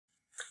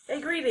Hey,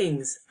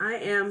 greetings. I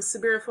am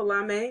Sabira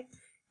Falame,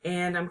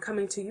 and I'm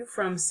coming to you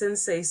from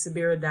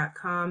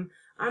SenseiSabira.com.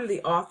 I'm the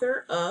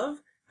author of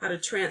How to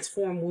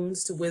Transform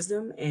Wounds to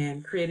Wisdom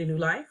and Create a New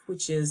Life,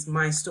 which is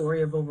my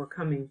story of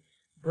overcoming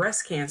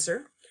breast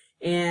cancer.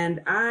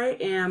 And I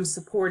am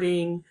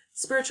supporting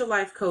spiritual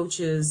life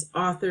coaches,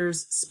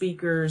 authors,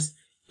 speakers,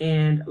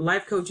 and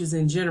life coaches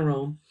in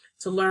general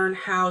to learn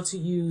how to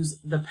use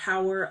the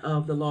power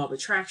of the law of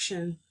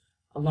attraction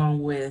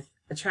along with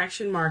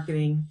attraction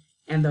marketing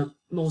and the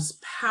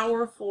most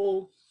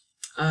powerful,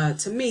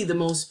 to me, the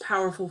most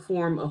powerful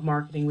form of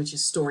marketing, which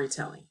is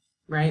storytelling,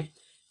 right?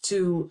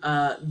 To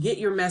get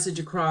your message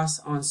across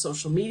on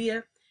social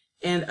media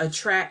and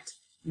attract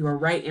your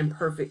right and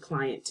perfect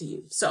client to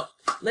you. So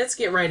let's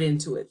get right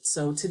into it.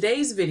 So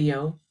today's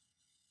video,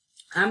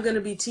 I'm going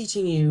to be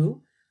teaching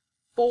you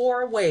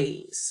 4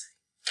 ways,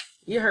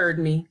 you heard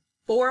me,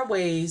 4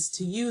 ways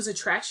to use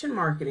attraction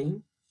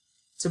marketing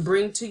to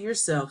bring to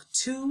yourself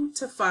 2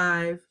 to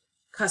 5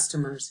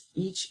 customers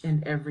each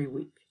and every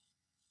week.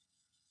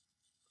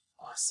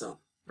 Awesome,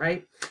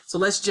 right? So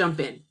let's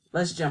jump in.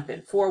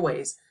 4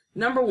 ways.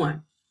 Number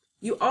 1,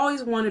 you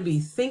always want to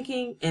be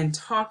thinking and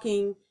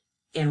talking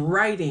and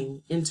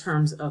writing in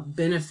terms of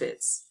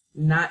benefits,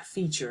 not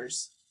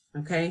features.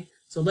 Okay?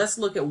 So let's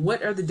look at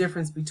what are the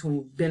difference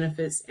between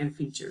benefits and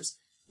features.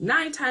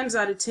 9 times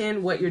out of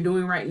 10, what you're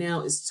doing right now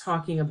is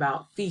talking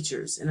about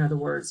features. In other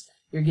words,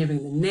 you're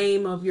giving the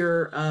name of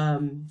your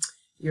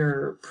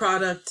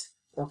product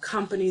or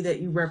company that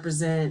you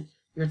represent.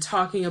 You're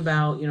talking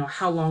about,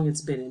 how long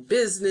it's been in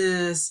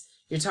business.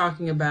 You're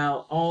talking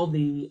about all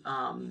the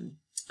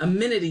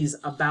amenities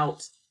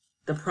about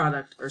the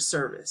product or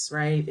service,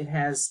 right? It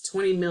has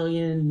 20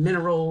 million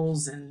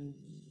minerals and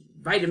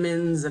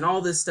vitamins and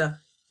all this stuff.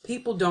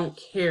 People don't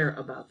care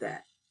about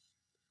that.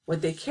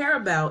 What they care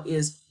about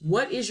is,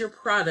 what is your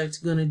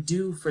product going to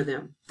do for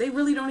them? They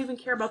really don't even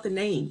care about the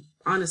name,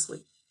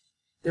 honestly.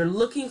 They're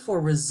looking for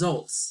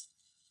results.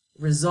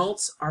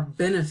 Results are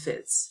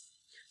benefits.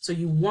 So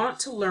you want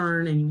to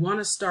learn and you want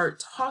to start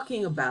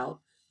talking about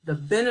the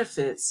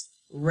benefits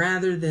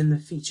rather than the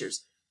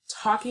features.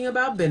 Talking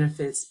about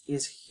benefits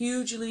is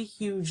hugely,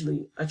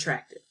 hugely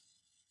attractive.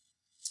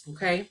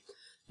 Okay?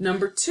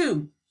 Number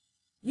 2,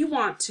 you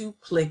want to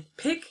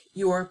pick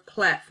your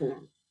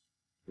platform,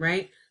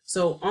 right?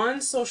 So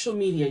on social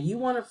media, you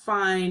want to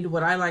find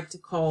what I like to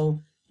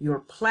call your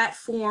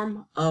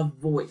platform of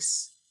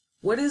voice.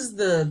 What is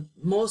the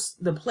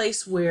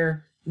place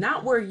where,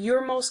 not where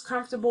you're most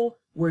comfortable,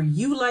 where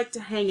you like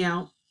to hang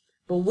out,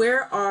 but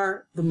where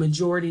are the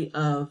majority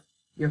of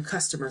your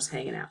customers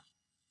hanging out?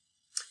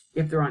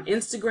 If they're on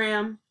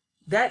Instagram,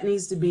 that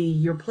needs to be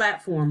your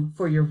platform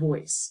for your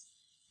voice.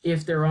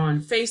 If they're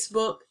on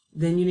Facebook,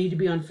 then you need to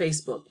be on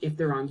Facebook. If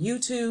they're on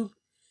YouTube,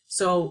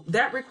 so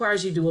that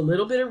requires you to do a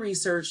little bit of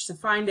research to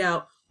find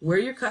out where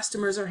your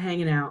customers are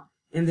hanging out.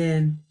 And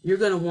then you're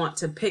going to want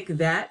to pick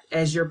that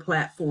as your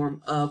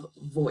platform of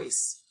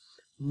voice.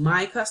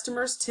 My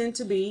customers tend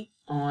to be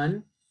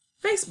on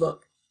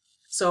Facebook.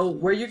 So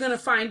where you're going to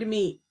find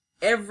me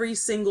every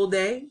single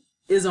day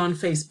is on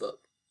Facebook,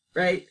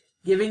 right?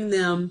 Giving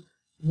them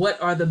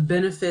what are the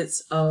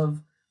benefits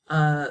of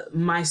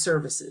my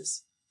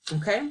services.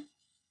 Okay?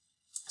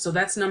 So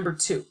that's number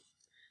 2.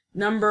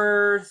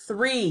 Number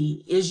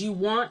 3 is you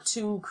want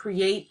to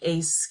create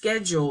a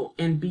schedule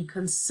and be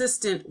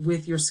consistent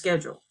with your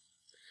schedule.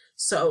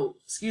 So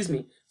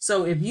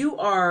if you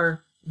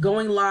are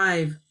going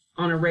live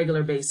on a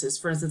regular basis,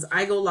 for instance,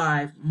 I go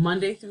live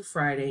Monday through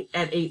Friday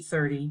at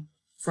 8:30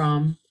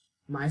 from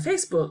my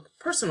Facebook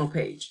personal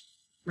page,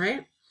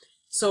 right?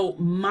 So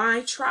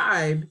my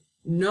tribe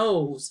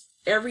knows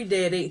every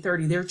day at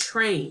 8:30, they're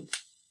trained,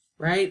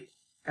 right?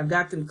 I've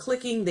got them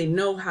clicking, they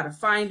know how to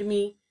find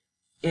me,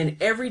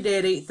 and every day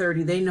at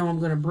 8:30, they know I'm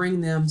going to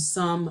bring them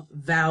some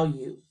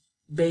value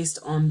based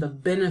on the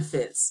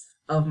benefits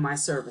of my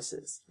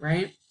services,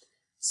 right?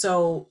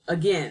 So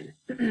again,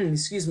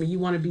 you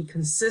want to be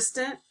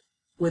consistent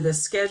with a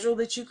schedule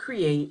that you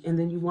create, and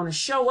then you want to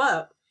show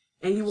up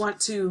and you want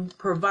to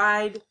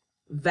provide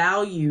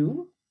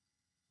value,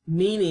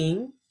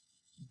 meaning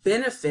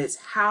benefits,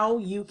 how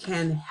you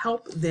can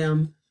help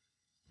them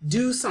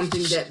do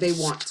something that they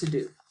want to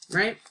do,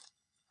 right?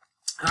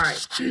 All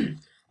right.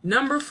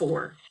 Number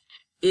 4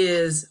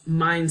 is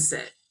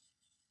mindset.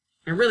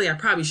 And really, I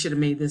probably should have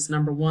made this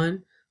number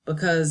 1,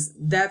 because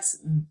that's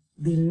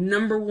the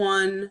number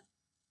 1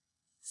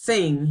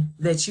 thing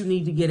that you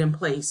need to get in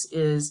place.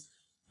 Is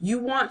you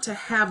want to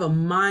have a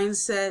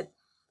mindset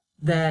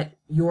that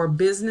your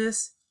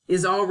business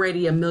is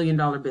already $1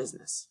 million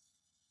business.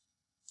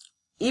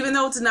 Even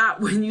though it's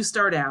not when you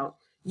start out,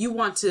 you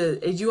want to,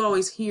 as you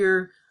always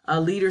hear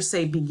leaders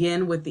say,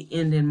 begin with the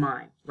end in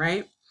mind,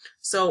 right?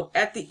 So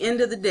at the end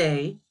of the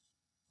day,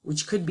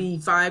 which could be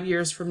 5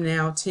 years from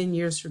now, 10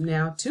 years from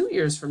now, 2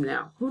 years from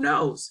now, who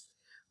knows?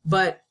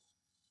 But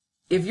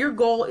if your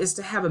goal is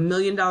to have $1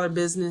 million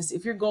business,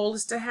 if your goal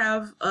is to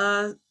have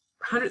a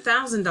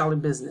 $100,000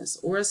 business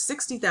or a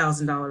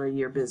 $60,000 a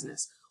year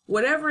business,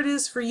 whatever it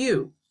is for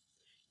you,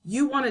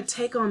 you want to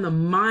take on the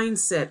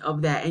mindset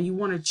of that, and you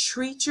want to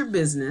treat your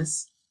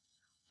business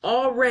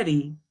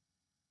already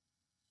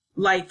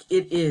like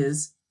it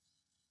is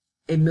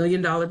 $1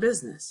 million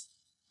business,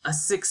 a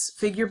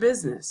 6-figure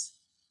business,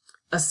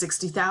 a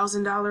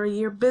 $60,000 a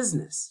year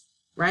business,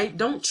 right?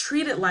 Don't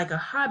treat it like a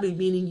hobby,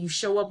 meaning you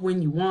show up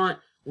when you want,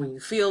 when you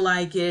feel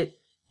like it.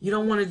 You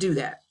don't want to do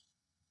that,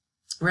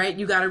 right?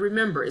 You got to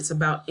remember, it's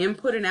about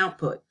input and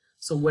output.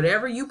 So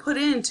whatever you put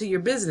into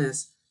your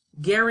business,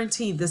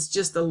 guaranteed, that's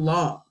just a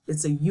law.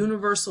 It's a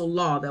universal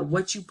law that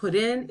what you put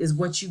in is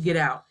what you get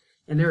out.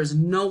 And there is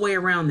no way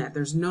around that.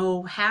 There's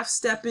no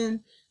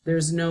half-stepping.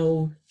 There's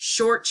no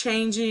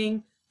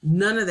short-changing.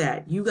 None of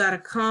that. You got to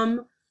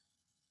come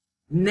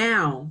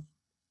now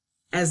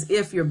as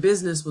if your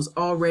business was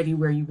already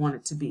where you want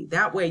it to be.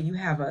 That way you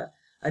have a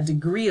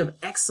degree of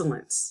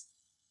excellence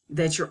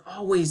that you're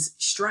always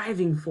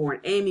striving for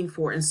and aiming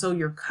for. And so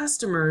your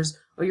customers,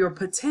 or your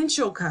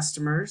potential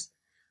customers,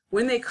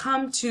 when they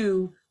come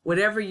to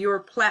whatever your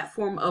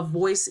platform of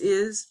voice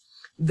is,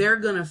 they're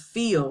going to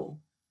feel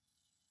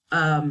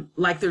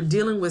like they're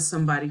dealing with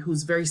somebody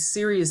who's very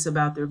serious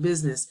about their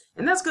business.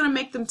 And that's going to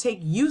make them take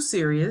you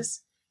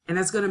serious, and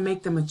that's going to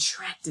make them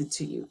attracted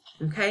to you.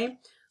 Okay?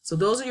 So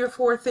those are your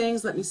 4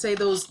 things. Let me say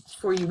those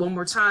for you one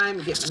more time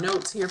and get my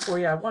notes here for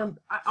you.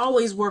 I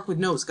always work with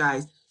notes,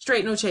 guys.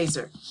 Straight, no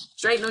chaser.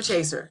 Straight, no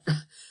chaser.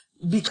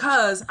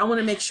 Because I want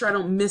to make sure I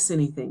don't miss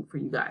anything for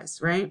you guys,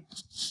 right?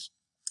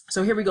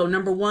 So here we go.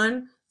 Number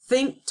 1,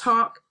 think,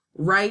 talk,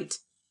 write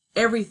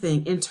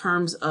everything in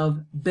terms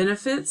of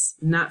benefits,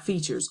 not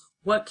features.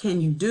 What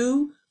can you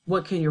do?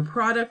 What can your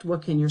product,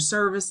 what can your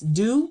service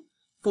do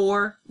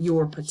for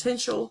your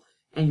potential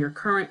and your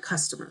current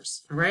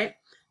customers? All right.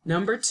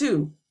 Number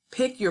 2,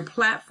 pick your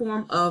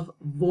platform of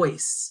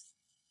voice.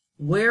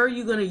 Where are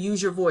you going to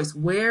use your voice?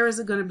 Where is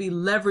it going to be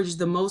leveraged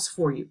the most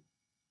for you?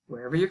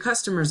 Wherever your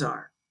customers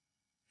are.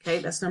 Okay,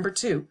 that's number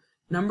 2.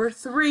 Number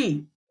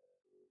 3,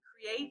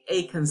 create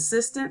a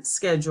consistent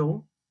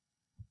schedule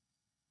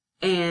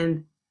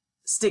and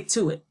stick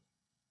to it,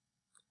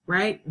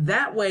 right?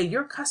 That way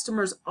your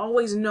customers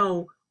always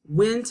know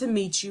when to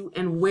meet you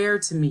and where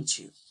to meet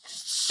you,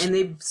 and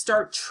they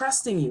start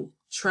trusting you.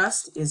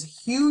 Trust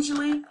is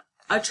hugely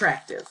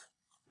attractive,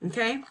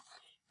 okay?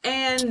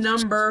 And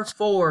number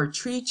 4,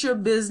 treat your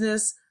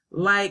business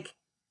like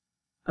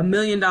 $1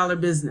 million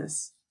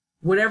business.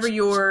 Whatever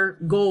your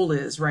goal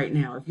is right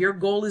now. If your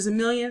goal is $1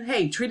 million,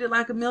 hey, treat it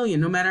like $1 million,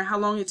 no matter how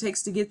long it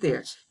takes to get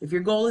there. If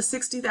your goal is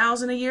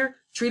 $60,000 a year,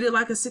 treat it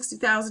like a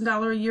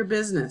 $60,000 a year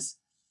business.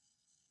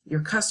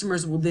 Your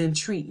customers will then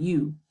treat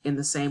you in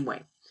the same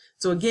way.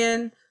 So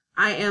again,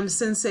 I am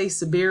Sensei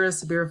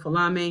Sabira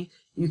Falame.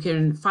 You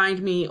can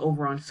find me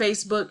over on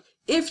Facebook.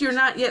 If you're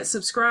not yet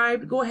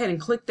subscribed, go ahead and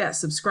click that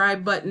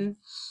subscribe button.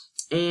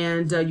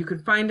 And you can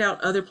find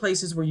out other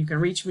places where you can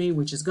reach me,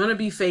 which is going to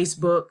be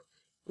Facebook,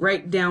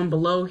 right down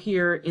below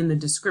here in the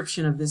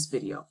description of this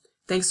video.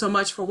 Thanks so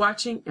much for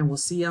watching, and we'll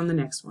see you on the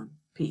next one.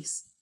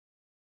 Peace.